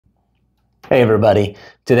Hey everybody,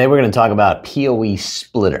 today we're going to talk about PoE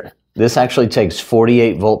Splitter. This actually takes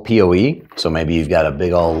 48 volt PoE, so maybe you've got a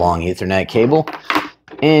big old long Ethernet cable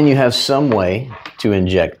and you have some way to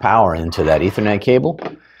inject power into that Ethernet cable.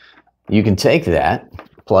 You can take that,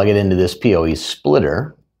 plug it into this PoE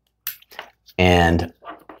Splitter, and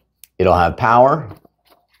it'll have power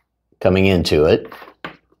coming into it,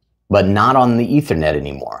 but not on the Ethernet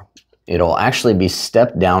anymore. It'll actually be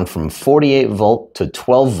stepped down from 48 volt to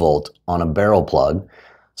 12 volt on a barrel plug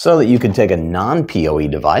so that you can take a non-PoE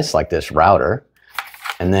device like this router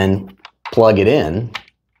and then plug it in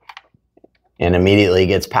and immediately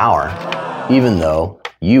gets power, even though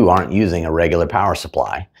you aren't using a regular power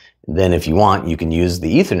supply. Then if you want, you can use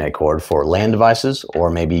the Ethernet cord for LAN devices or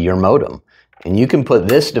maybe your modem. And you can put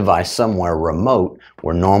this device somewhere remote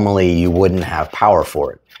where normally you wouldn't have power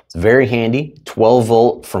for it. It's very handy, 12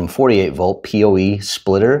 volt from 48 volt PoE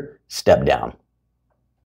Splitter step down.